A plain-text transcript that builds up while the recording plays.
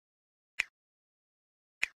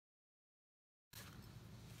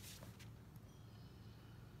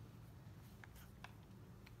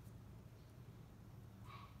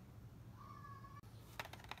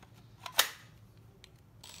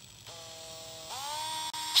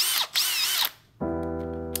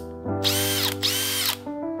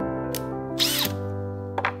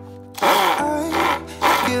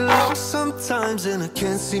problems and I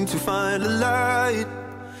can't seem to find a light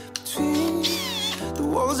between the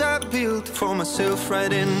walls I built for myself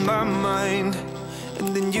right in my mind.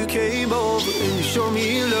 And then you came over and you showed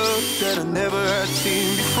me love that I never had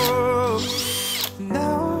seen before.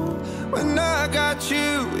 Now, when I got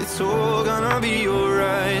you, it's all gonna be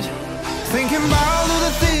alright. Thinking about all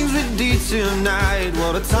the things we did tonight.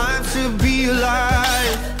 What a time to be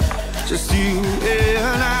alive. Just you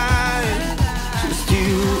and I, just you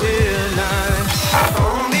and I.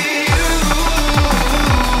 Only you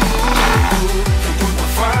can put the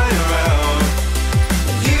fire out.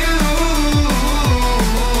 You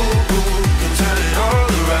can turn it all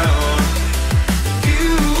around.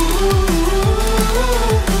 You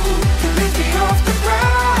can lift me off the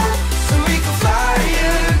ground so we can fly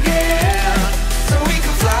again, so we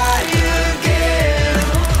can fly again.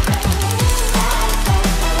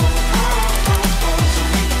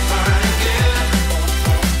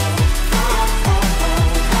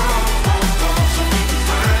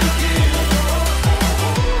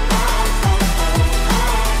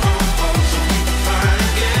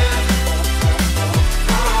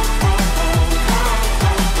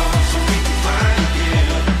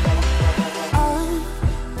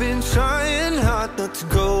 Trying hard not to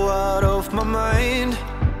go out of my mind.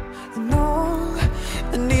 And all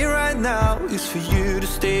I need right now is for you to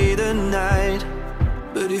stay the night.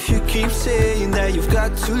 But if you keep saying that you've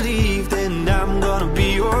got to leave, then I'm gonna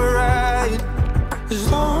be alright. As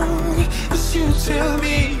long as you tell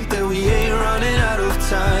me that we ain't running out of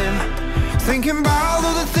time. Thinking about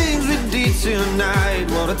all the things we did tonight.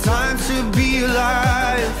 What a time to be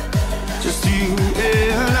alive. Just you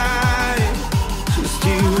and I, just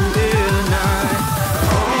you.